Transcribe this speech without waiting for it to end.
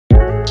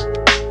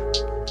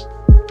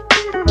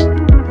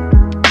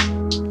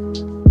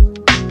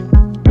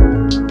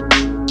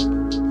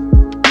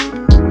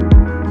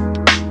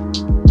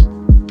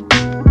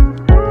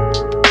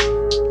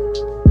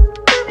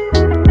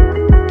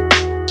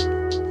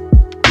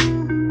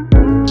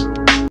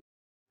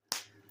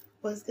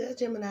What's good,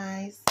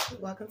 Geminis?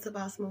 Welcome to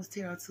Boss Moves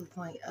Tarot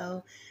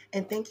 2.0.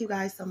 And thank you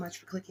guys so much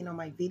for clicking on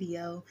my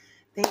video.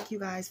 Thank you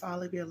guys for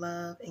all of your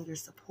love and your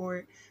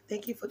support.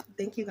 Thank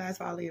you guys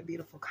for all of your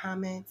beautiful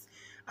comments.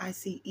 I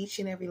see each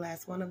and every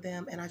last one of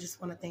them, and I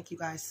just want to thank you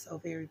guys so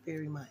very,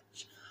 very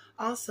much.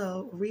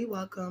 Also,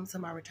 welcome to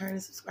my returning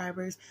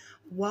subscribers.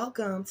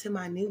 Welcome to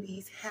my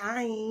newbies.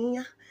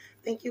 Hi.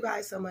 Thank you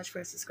guys so much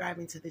for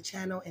subscribing to the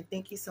channel, and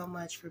thank you so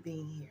much for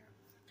being here.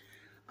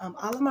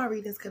 All of my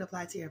readings could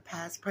apply to your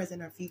past,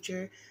 present, or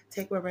future.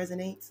 Take what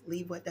resonates,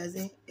 leave what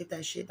doesn't. If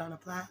that shit don't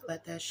apply,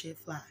 let that shit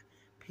fly.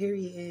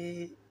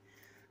 Period.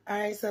 All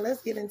right, so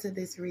let's get into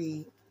this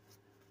read.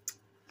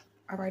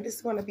 All right, this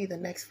is going to be the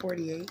next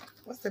 48.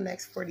 What's the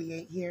next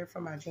 48 here for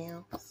my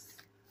gems?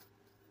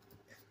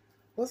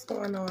 What's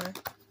going on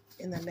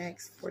in the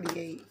next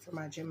 48 for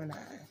my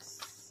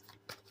Geminis?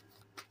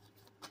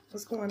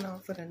 What's going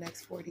on for the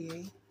next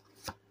 48?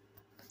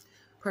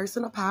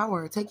 Personal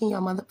power, taking your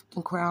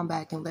motherfucking crown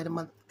back and letting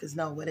motherfuckers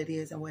know what it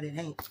is and what it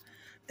ain't.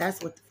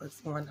 That's what the fuck's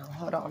going on.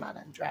 Hold on, I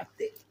done dropped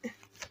it.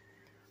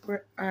 All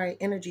right,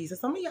 energy. So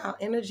some of y'all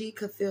energy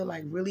could feel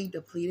like really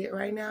depleted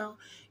right now.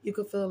 You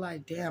could feel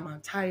like, damn,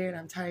 I'm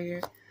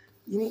tired.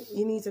 You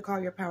need to call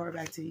your power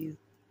back to you.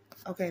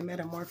 Okay,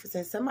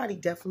 metamorphosis. Somebody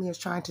definitely is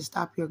trying to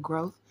stop your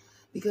growth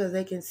because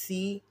they can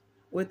see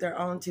with their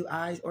own two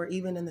eyes, or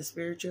even in the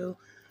spiritual,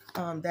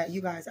 that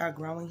you guys are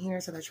growing here.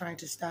 So they're trying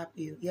to stop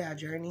you. Yeah,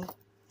 journey.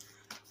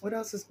 What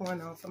else is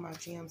going on for my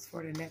gems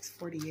for the next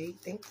 48?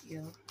 Thank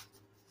you.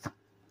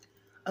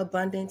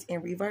 Abundance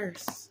in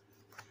reverse.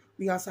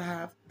 We also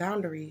have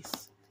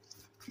boundaries.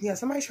 Yeah,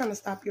 somebody's trying to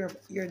stop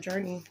your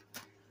journey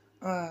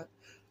to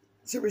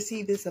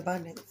receive this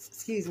abundance.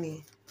 Excuse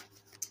me.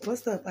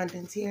 What's the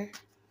abundance here?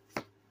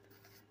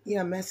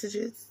 Yeah,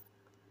 messages.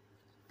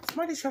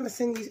 Somebody's trying to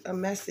send you a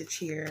message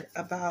here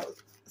about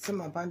some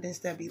abundance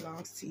that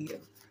belongs to you.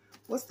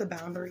 What's the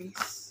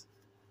boundaries?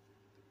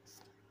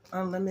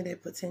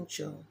 Unlimited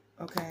potential.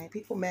 Okay,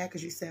 people mad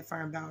because you set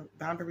firm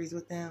boundaries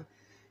with them,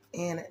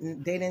 and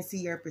they didn't see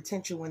your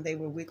potential when they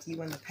were with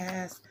you in the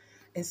past,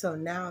 and so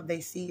now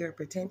they see your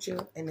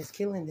potential, and it's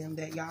killing them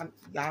that y'all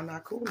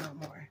not cool no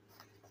more.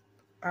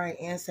 All right,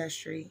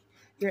 ancestry.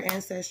 Your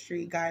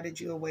ancestry guided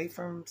you away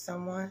from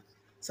someone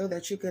so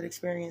that you could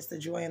experience the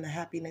joy and the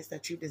happiness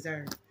that you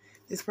deserve.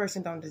 This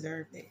person don't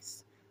deserve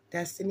this.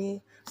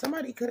 Destiny.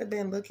 Somebody could have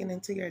been looking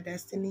into your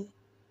destiny.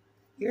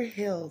 You're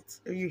healed,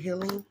 or you're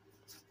healing,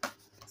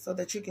 so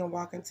that you can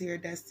walk into your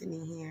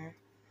destiny here.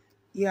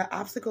 Yeah,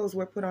 obstacles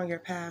were put on your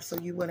path so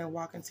you wouldn't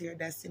walk into your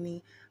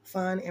destiny.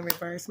 Fun in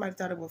reverse. Somebody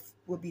thought it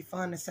would be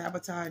fun to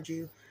sabotage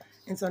you.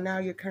 And so now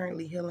you're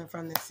currently healing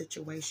from this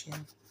situation.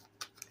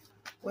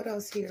 What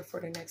else here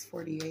for the next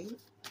 48?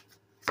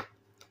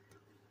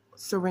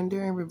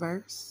 Surrender in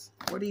reverse.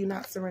 What are you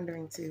not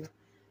surrendering to?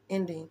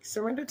 Ending.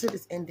 Surrender to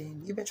this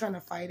ending. You've been trying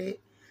to fight it,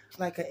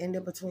 like an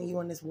ending between you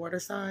and this water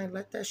sign.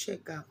 Let that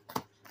shit go.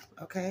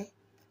 Okay?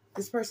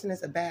 This person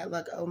is a bad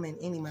luck omen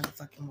any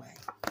motherfucking way.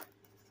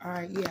 All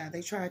right, yeah,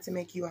 they tried to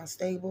make you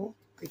unstable,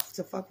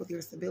 to fuck with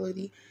your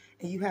stability,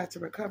 and you had to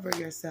recover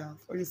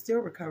yourself, or you're still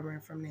recovering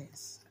from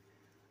this.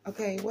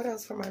 Okay, what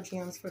else for my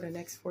gems for the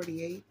next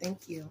 48?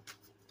 Thank you.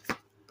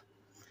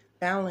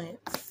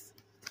 Balance.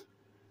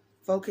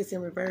 Focus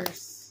in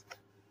reverse.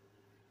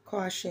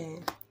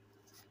 Caution.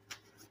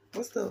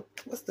 What's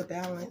the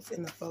balance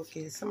in the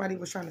focus? Somebody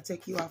was trying to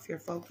take you off your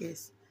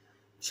focus.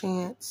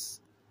 Chance.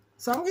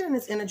 So I'm getting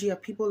this energy of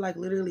people like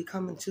literally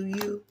coming to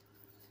you,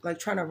 like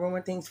trying to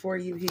ruin things for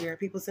you here.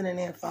 People sending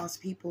in false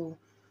people,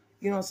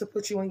 you know, to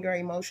put you in your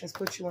emotions,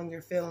 put you in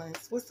your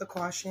feelings. What's the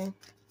caution?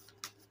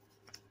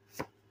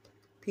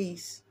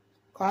 Peace.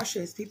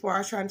 Cautious. People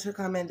are trying to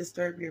come and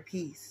disturb your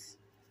peace.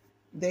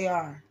 They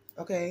are.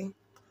 Okay.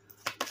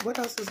 What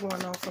else is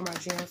going on for my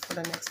gems for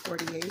the next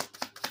 48?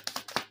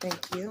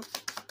 Thank you.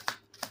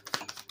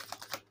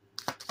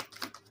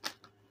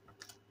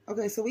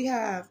 Okay, so we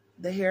have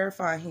the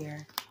Hierophant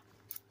here.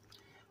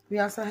 We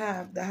also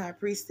have the High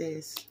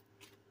Priestess.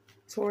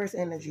 Taurus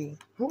energy.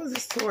 Who is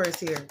this Taurus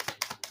here?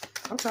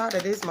 I'm tired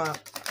of this month.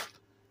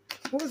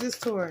 Who is this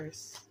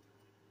Taurus?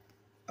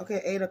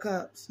 Okay, 8 of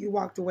Cups. You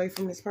walked away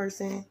from this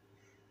person.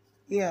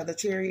 Yeah, the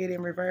Chariot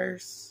in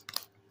reverse.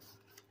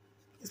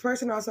 This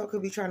person also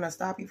could be trying to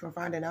stop you from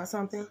finding out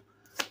something.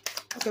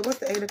 Okay, what's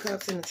the 8 of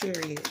Cups in the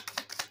Chariot?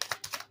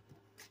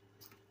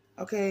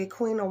 Okay,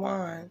 Queen of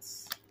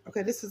Wands.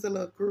 Okay, this is a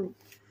little group.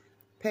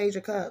 Page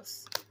of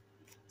Cups.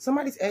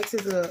 Somebody's ex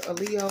is a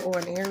Leo or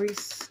an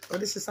Aries. Or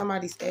this is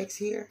somebody's ex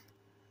here.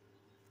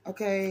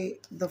 Okay,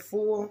 the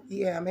Fool.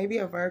 Yeah, maybe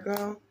a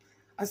Virgo.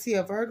 I see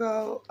a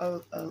Virgo,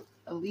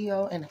 a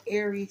Leo, and an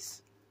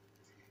Aries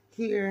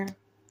here.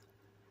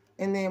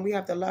 And then we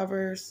have the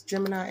Lovers,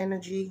 Gemini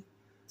energy.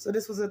 So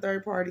this was a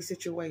third-party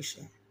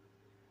situation.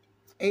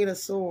 8 of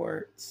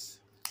Swords.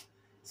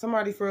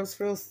 Somebody feels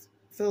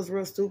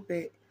real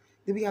stupid.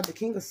 Then we have the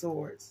King of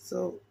Swords.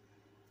 So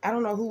I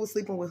don't know who was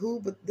sleeping with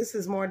who, but this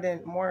is more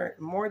than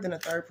a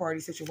third-party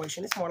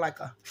situation. It's more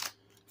like a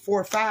 4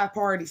 or 5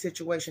 party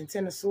situation.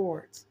 10 of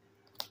Swords.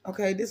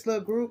 Okay, this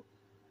little group,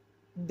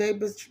 They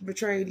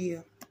betrayed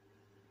you.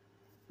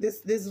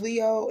 This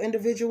Leo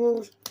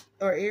individual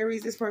or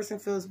Aries, this person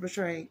feels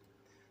betrayed.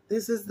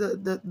 This is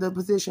the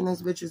position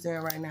this bitch is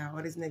in right now,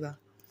 or this nigga.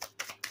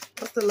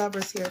 What's the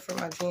Lovers here for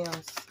my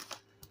gems?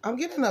 I'm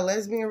getting a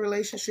lesbian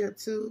relationship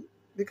too,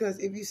 because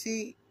if you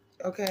see,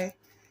 okay,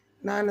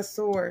 9 of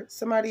Swords,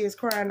 somebody is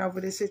crying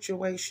over this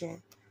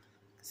situation.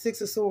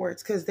 6 of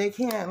Swords, because they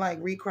can't like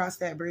recross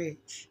that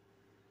bridge.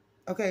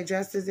 Okay,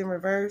 Justice in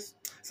reverse.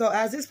 So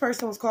as this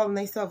person was calling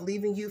themselves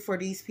leaving you for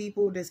these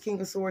people, this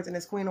King of Swords and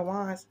this Queen of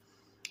Wands,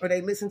 or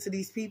they listen to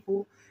these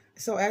people.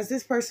 So as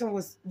this person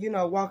was, you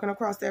know, walking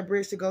across that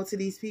bridge to go to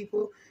these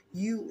people,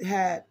 you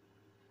had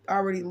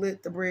already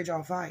lit the bridge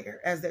on fire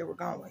as they were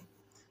going.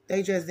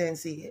 They just didn't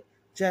see it.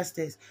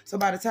 Justice. So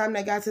by the time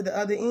they got to the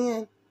other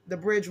end, the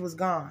bridge was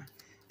gone.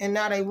 And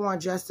now they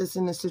want justice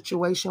in the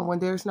situation when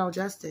there's no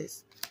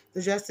justice.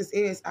 The justice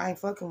is, I ain't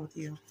fucking with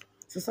you.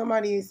 So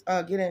somebody's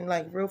getting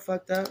like real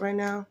fucked up right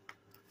now.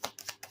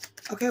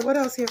 Okay, what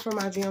else here for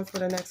my gems for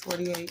the next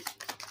 48?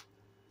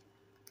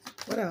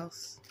 What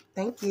else?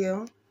 Thank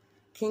you.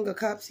 King of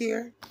Cups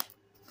here.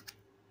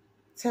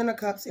 10 of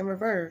Cups in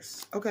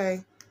reverse.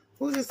 Okay,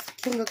 who's this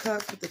King of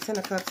Cups with the 10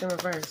 of Cups in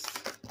reverse?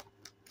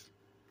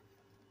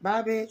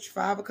 Bye, bitch.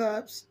 5 of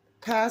Cups.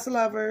 Past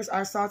lovers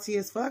are salty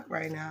as fuck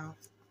right now.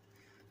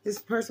 This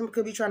person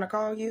could be trying to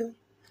call you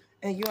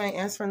and you ain't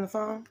answering the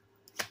phone.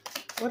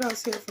 What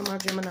else here for my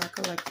Gemini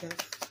collective?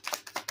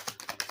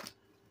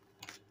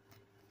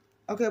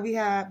 Okay, we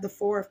have the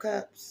 4 of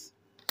Cups.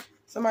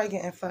 Somebody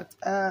getting fucked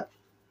up.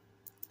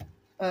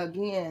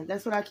 Again,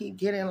 that's what I keep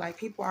getting. Like,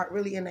 people aren't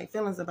really in their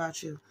feelings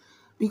about you.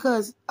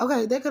 Because,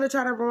 okay, they could have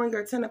tried to ruin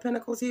your 10 of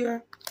Pentacles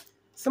here.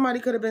 Somebody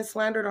could have been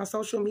slandered on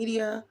social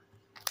media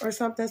or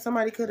something.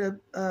 Somebody could have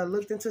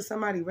looked into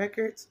somebody's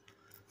records.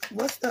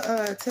 What's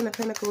the 10 of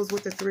Pentacles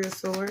with the 3 of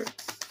Swords?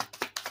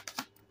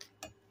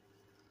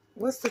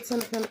 What's the 10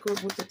 of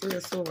Pentacles with the 3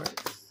 of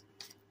Swords?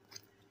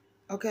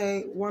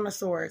 Okay, 1 of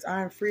Swords.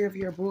 I am free of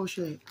your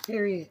bullshit.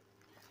 Period.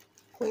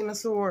 Queen of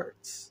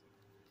Swords.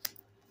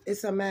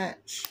 It's a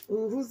match.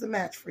 Ooh, who's the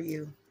match for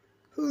you?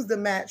 Who's the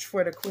match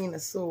for the Queen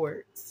of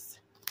Swords?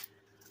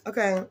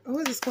 Okay, who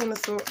is this Queen of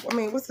Swords? I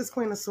mean, what's this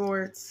Queen of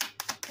Swords?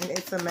 And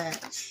it's a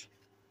match.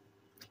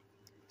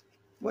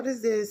 What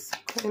is this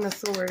Queen of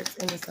Swords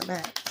and it's a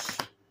match?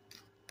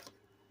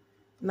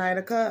 Knight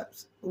of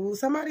Cups. Ooh,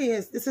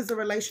 this is a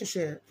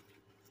relationship.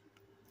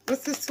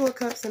 What's this 2 of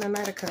Cups and a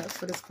Knight of Cups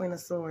for this Queen of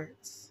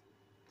Swords?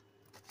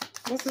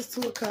 What's this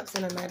 2 of Cups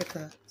and a Knight of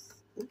Cups?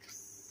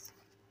 Oops.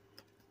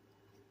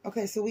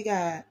 Okay, so we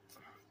got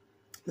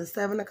the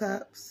 7 of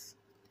Cups,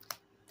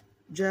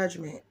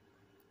 Judgment,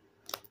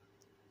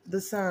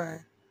 the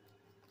Sun,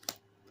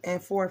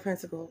 and 4 of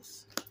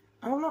Pentacles.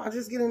 I don't know. I'm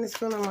just getting this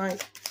feeling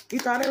like you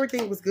thought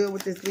everything was good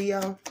with this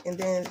Leo, and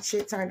then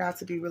shit turned out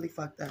to be really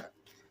fucked up.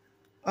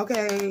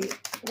 Okay,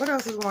 what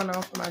else is going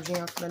on for my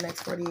gems for the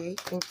next 48?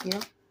 Thank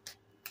you.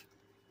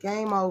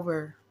 Game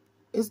over.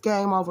 It's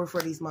game over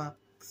for these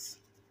months.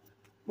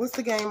 What's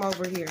the game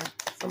over here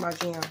for my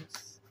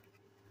gems?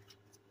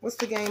 What's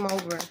the game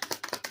over?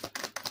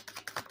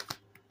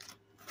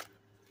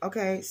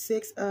 Okay,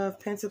 6 of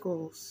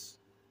Pentacles.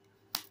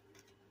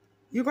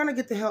 You're going to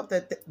get the help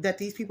that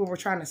these people were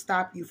trying to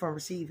stop you from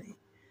receiving.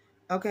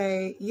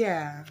 Okay,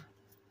 yeah.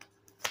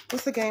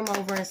 What's the game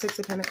over in 6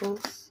 of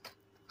Pentacles?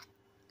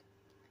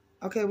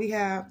 Okay, we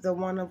have the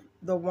one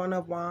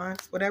of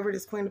Wands. Whatever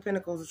this Queen of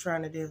Pentacles is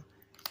trying to do.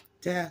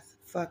 Death.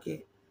 Fuck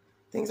it.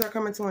 Things are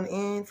coming to an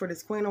end for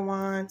this Queen of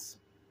Wands.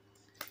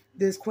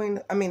 This King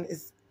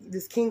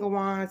of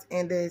Wands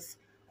and this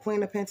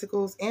Queen of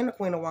Pentacles and the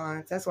Queen of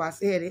Wands. That's why I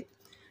said it.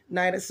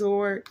 Knight of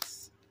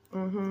Swords.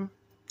 Who's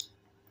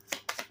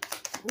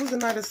the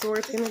Knight of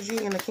Swords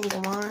energy and the King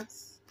of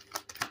Wands?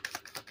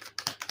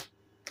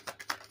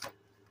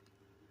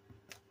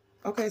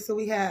 Okay, so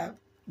we have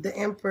the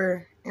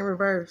Emperor in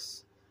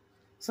reverse.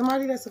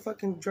 Somebody that's a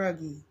fucking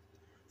druggie.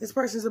 This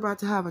person's about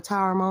to have a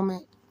tower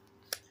moment.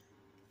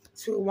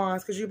 2 of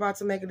Wands, because you're about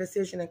to make a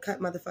decision and cut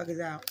motherfuckers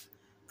out.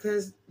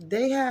 Because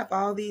they have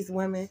all these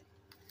women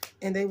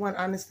and they weren't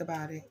honest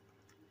about it.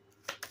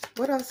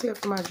 What else here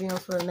for my gems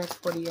for the next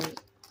 48?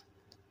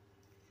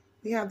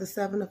 We have the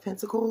 7 of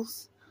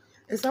Pentacles.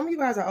 And some of you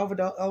guys are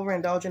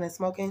overindulging in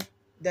smoking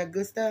that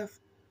good stuff.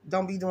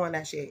 Don't be doing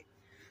that shit.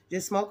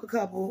 Just smoke a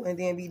couple and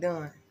then be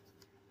done.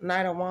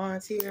 Knight of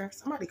Wands here.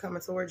 Somebody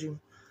coming towards you.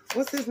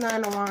 What's this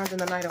 9 of Wands and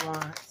the Knight of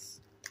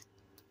Wands?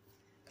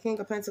 King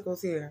of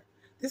Pentacles here.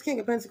 This King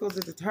of Pentacles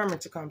is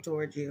determined to come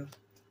towards you.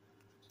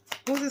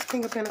 Who's this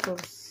King of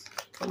Pentacles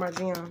for my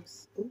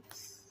gems?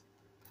 Oops.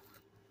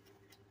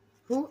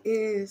 Who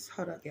is...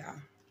 Hold up, y'all.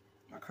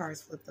 My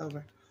card's flipped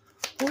over.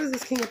 Who is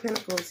this King of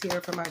Pentacles here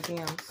for my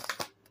gems?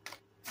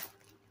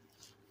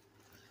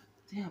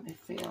 Damn, it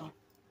fell.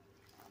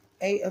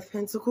 8 of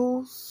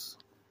Pentacles.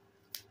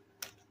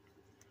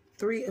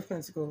 3 of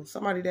Pentacles.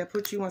 Somebody that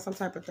put you on some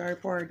type of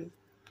third party.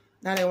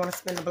 Now they want to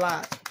spin the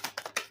block.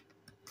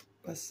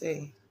 Let's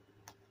see.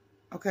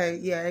 Okay,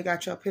 yeah, they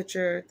got your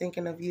picture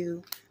thinking of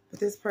you. But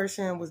this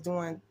person was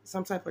doing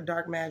some type of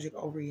dark magic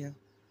over you.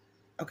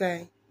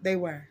 Okay? They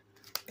were.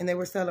 And they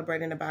were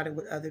celebrating about it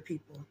with other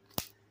people.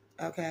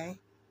 Okay?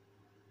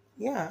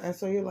 Yeah, and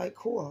so you're like,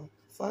 cool.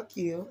 Fuck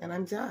you, and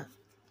I'm done.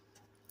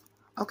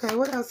 Okay,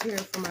 what else here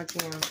for my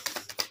gems?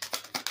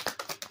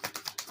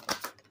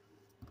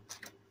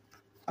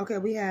 Okay,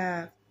 we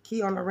have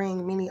key on the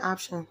ring, many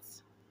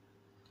options.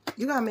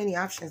 You got many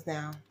options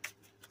now.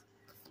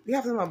 You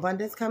have some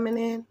abundance coming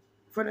in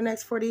for the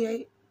next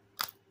 48.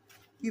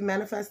 You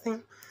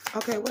manifesting.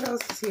 Okay, what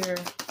else is here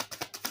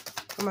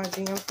for my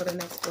GM for the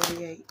next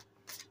 48?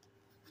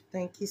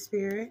 Thank you,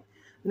 Spirit.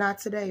 Not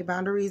today.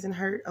 Boundaries and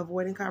hurt,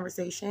 avoiding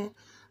conversation,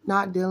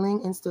 not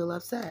dealing, and still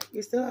upset.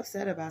 You're still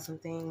upset about some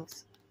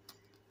things.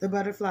 The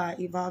butterfly,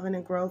 evolving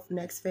and growth,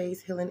 next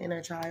phase, healing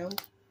inner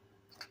child.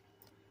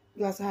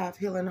 You also have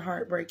healing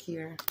heartbreak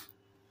here.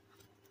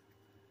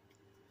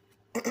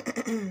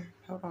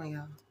 Hold on,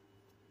 y'all.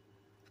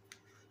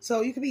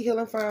 So you could be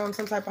healing from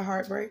some type of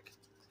heartbreak.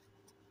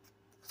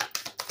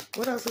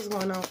 What else is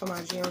going on for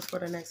my gems for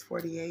the next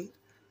 48?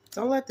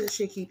 Don't let this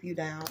shit keep you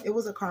down. It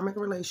was a karmic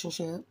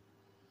relationship,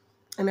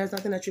 and there's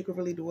nothing that you could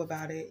really do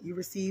about it. You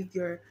received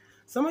your...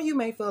 Some of you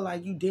may feel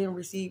like you didn't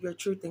receive your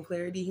truth and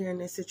clarity here in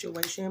this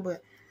situation,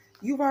 but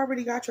you've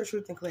already got your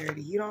truth and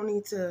clarity. You don't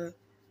need to,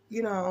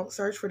 you know,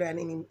 search for that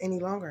any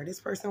longer. This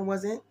person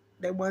wasn't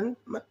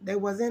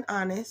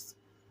honest,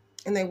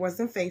 and they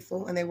wasn't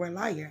faithful, and they were a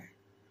liar.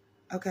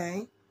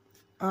 Okay?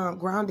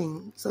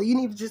 Grounding. So you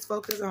need to just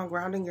focus on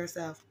grounding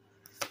yourself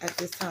at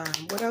this time.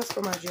 What else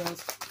for my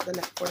gems for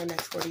the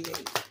next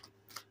 48?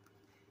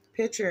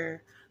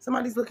 Picture.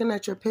 Somebody's looking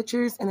at your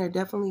pictures and they're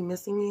definitely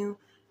missing you.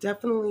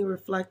 Definitely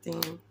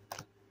reflecting,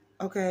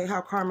 okay,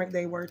 how karmic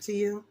they were to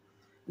you.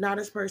 Now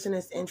this person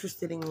is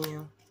interested in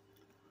you.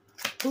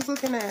 Who's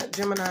looking at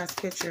Gemini's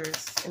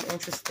pictures and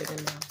interested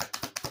in them?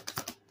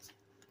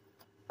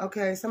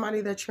 Okay,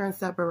 somebody that you're in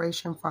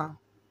separation from.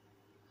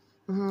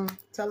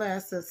 Tell her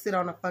ass to sit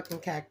on a fucking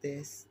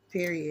cactus.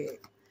 Period.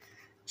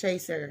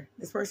 Chase her.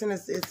 This person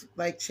is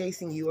like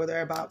chasing you, or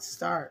they're about to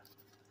start.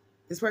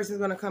 This person's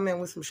going to come in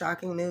with some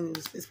shocking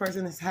news. This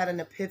person has had an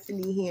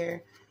epiphany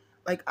here.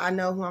 Like, I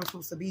know who I'm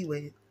supposed to be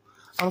with.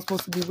 I'm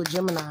supposed to be with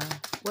Gemini.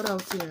 What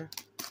else here?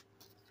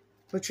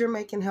 But you're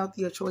making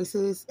healthier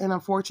choices. And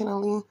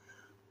unfortunately,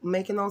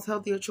 making those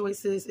healthier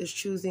choices is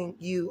choosing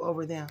you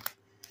over them.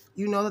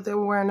 You know that they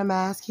were wearing a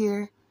mask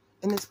here.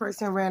 And this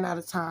person ran out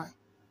of time.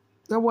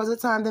 There was a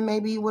time that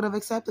maybe you would have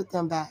accepted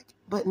them back.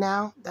 But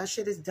now, that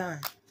shit is done.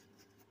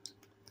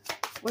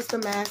 What's the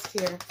mask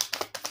here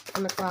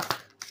on the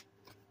clock?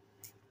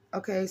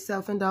 Okay,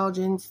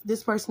 self-indulgence.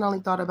 This person only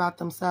thought about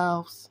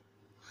themselves.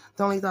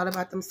 They only thought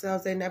about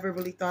themselves. They never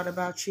really thought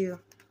about you.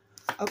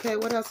 Okay,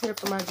 what else here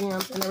for my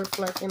gems? And they're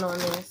reflecting on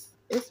this.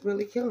 It's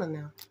really killing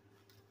them.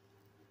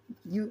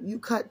 You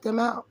cut them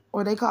out.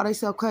 Or they call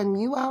themselves cutting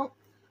you out.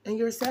 And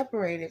you're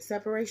separated.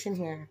 Separation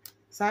here.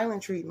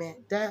 Silent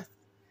treatment. Death.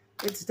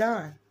 It's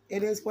done.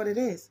 It is what it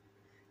is.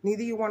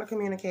 Neither you want to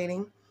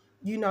communicating.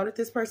 You know that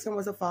this person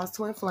was a false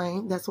twin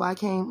flame. That's why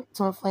twin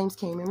flames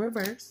came in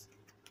reverse.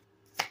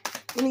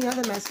 Any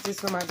other messages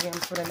for my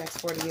gems for the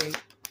next 48?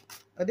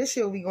 This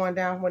shit will be going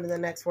down within the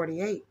next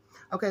 48.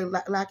 Okay,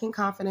 lacking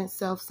confidence,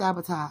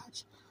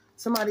 self-sabotage.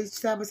 Somebody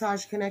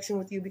sabotaged connection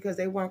with you because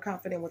they weren't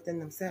confident within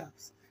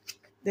themselves.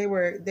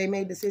 They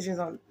made decisions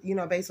on, you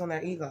know, based on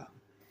their ego.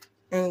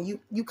 And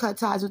you cut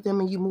ties with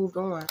them and you moved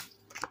on.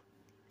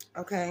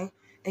 Okay?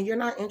 And you're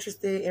not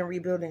interested in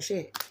rebuilding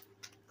shit.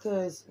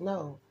 Because,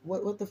 no.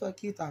 What the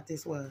fuck you thought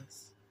this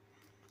was?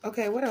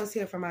 Okay, what else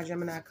here for my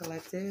Gemini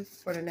collective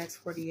for the next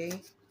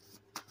 48?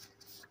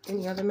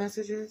 Any other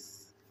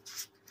messages?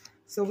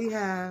 So we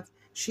have,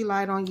 she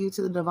lied on you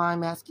to the divine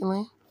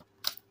masculine.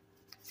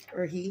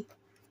 Or he.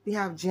 We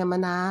have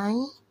Gemini.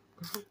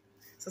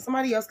 So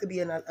somebody else could be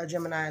a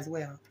Gemini as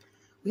well.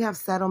 We have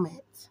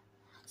settlement.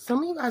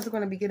 Some of you guys are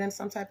going to be getting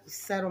some type of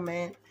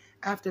settlement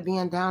after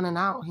being down and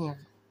out here.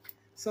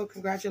 So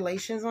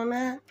congratulations on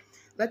that.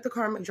 Let the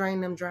karmic drain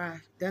them dry.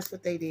 That's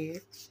what they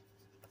did.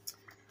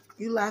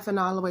 You laughing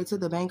all the way to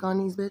the bank on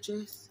these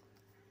bitches.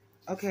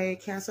 Okay,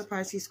 Cancer,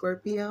 Pisces,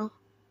 Scorpio.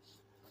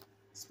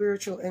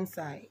 Spiritual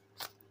insight.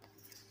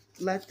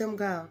 Let them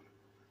go.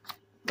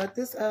 Let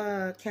this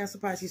Cancer,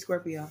 Pisces,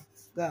 Scorpio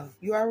go.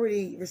 You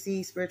already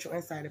received spiritual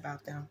insight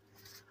about them.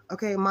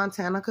 Okay,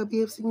 Montana could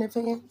be of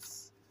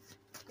significance.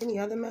 Any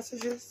other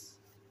messages?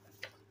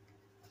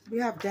 We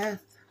have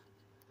death.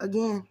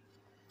 Again.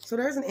 So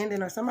there's an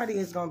ending, or somebody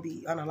is going to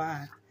be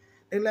unalive.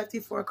 They left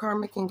you for a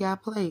karmic and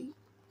got played.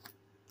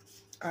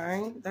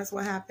 Alright? That's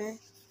what happened.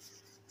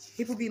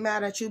 People be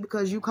mad at you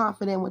because you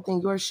confident within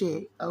your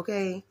shit.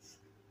 Okay?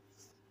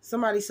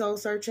 Somebody's soul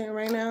searching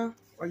right now,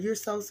 or you're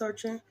soul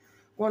searching,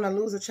 want to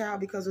lose a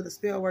child because of the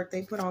spell work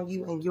they put on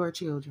you and your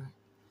children.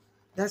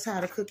 That's how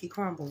the cookie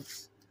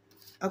crumbles.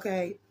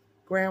 Okay?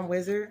 Grand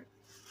Wizard.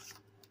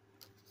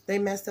 They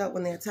messed up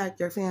when they attacked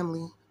your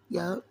family.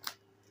 Yup.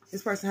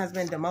 This person has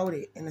been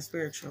demoted in the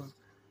spiritual.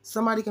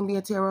 Somebody can be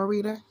a tarot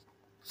reader.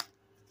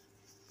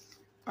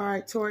 All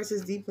right, Taurus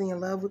is deeply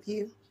in love with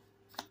you.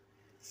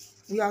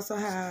 We also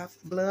have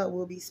blood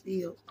will be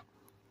spilled.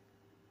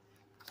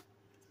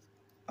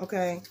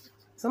 Okay?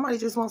 Somebody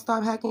just won't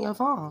stop hacking your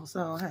phone.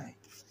 So, hey,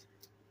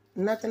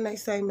 nothing they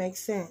say makes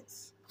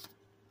sense.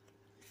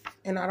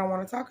 And I don't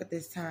want to talk at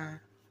this time.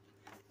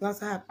 You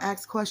also have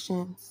asked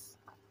questions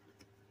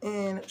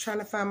and trying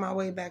to find my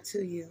way back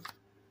to you.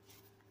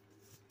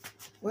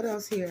 What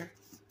else here?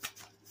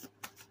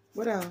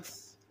 What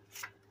else?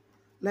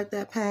 Let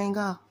that pain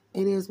go.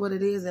 It is what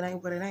it is. It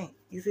ain't what it ain't.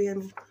 You feel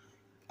me?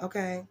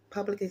 Okay.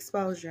 Public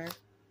exposure.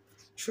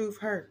 Truth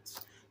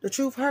hurts. The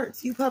truth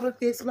hurts. You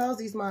publicly expose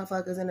these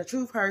motherfuckers, and the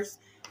truth hurts.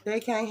 They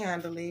can't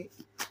handle it.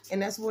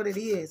 And that's what it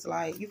is.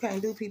 Like, you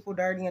can't do people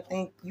dirty and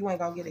think you ain't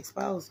gonna get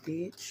exposed,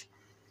 bitch.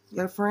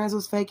 Your friends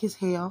was fake as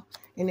hell.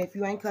 And if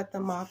you ain't cut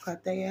them off,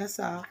 cut their ass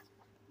off.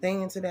 They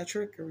into that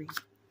trickery.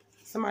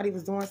 Somebody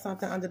was doing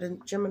something under the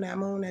Gemini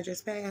moon that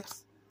just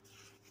passed.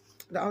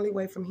 The only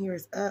way from here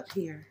is up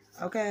here.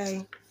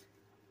 Okay?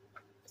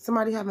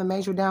 Somebody having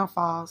major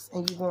downfalls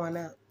and you going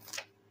up.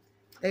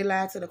 They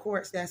lied to the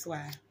courts, that's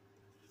why.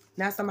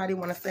 Now somebody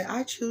want to say,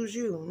 I choose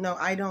you. No,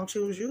 I don't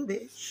choose you,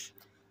 bitch.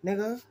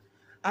 Nigga.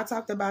 I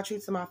talked about you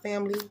to my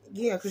family.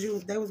 Yeah,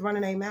 because they was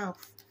running their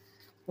mouth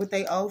with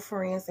their old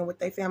friends and with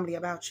their family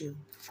about you.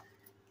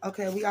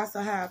 Okay, we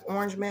also have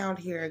Orange Mound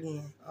here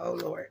again. Oh,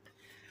 Lord.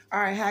 All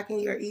right, hacking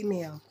your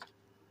email.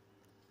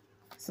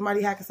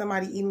 Somebody hacking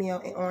somebody's email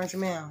in Orange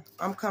Mound.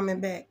 I'm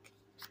coming back.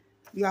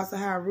 We also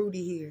have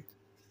Rudy here.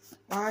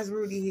 Why is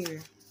Rudy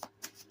here?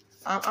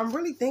 I'm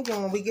really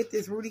thinking when we get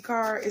this Rudy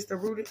card, it's the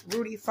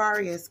Rudy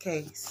Farias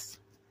case.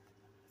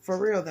 For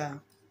real, though.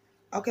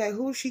 Okay,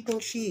 who she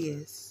thinks she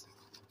is?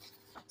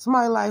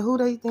 Somebody like, who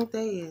they think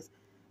they is?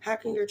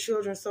 Hacking your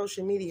children's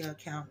social media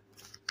account.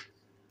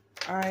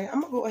 All right,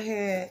 I'm going to go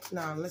ahead.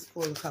 No, let's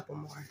pull a couple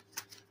more.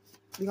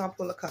 We're going to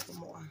pull a couple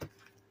more.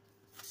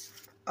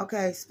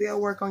 Okay, spell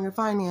work on your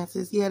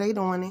finances. Yeah, they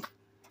doing it.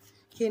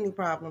 Kidney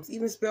problems.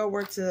 Even spell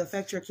work to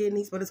affect your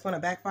kidneys, but it's going to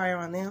backfire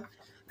on them.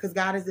 Because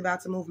God is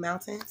about to move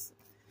mountains.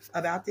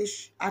 About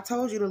this, I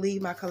told you to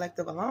leave my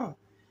collective alone.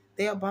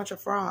 They're a bunch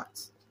of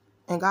frauds.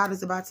 And God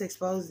is about to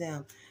expose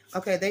them.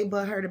 Okay, they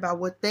butthurt about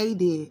what they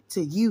did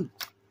to you.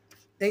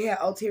 They had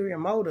ulterior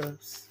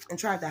motives and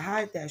tried to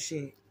hide that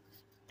shit.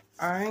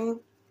 Alright?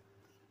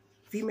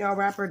 Female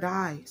rapper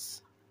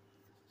dies.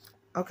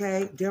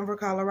 Okay, Denver,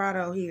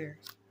 Colorado here.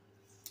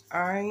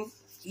 Alright?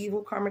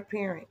 Evil karmic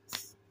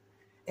parents.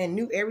 And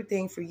knew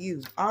everything for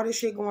you. All this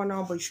shit going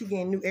on, but you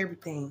getting knew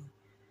everything.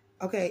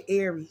 Okay,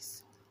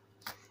 Aries.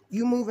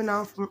 You moving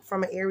on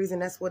from an Aries,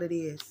 and that's what it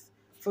is.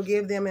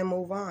 Forgive them and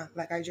move on,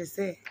 like I just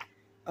said.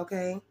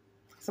 Okay?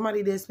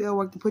 Somebody did spell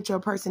work to put your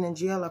person in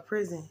jail or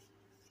prison.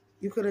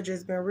 You could have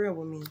just been real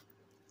with me.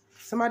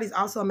 Somebody's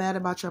also mad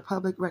about your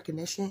public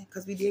recognition,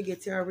 because we did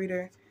get tarot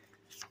reader.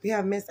 We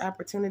have missed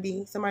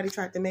opportunity. Somebody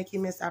tried to make you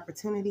miss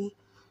opportunity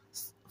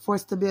for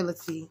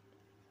stability.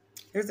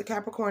 There's a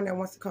Capricorn that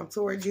wants to come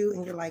towards you,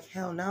 and you're like,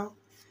 hell no.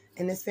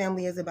 And this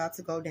family is about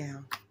to go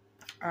down.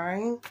 All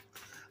right?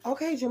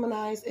 Okay,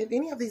 Geminis, if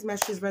any of these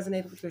messages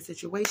resonated with your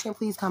situation,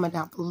 please comment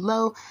down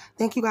below.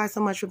 Thank you guys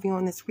so much for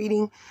viewing this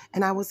reading,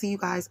 and I will see you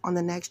guys on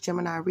the next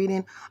Gemini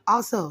reading.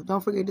 Also,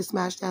 don't forget to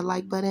smash that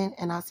like button,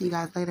 and I'll see you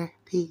guys later.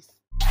 Peace.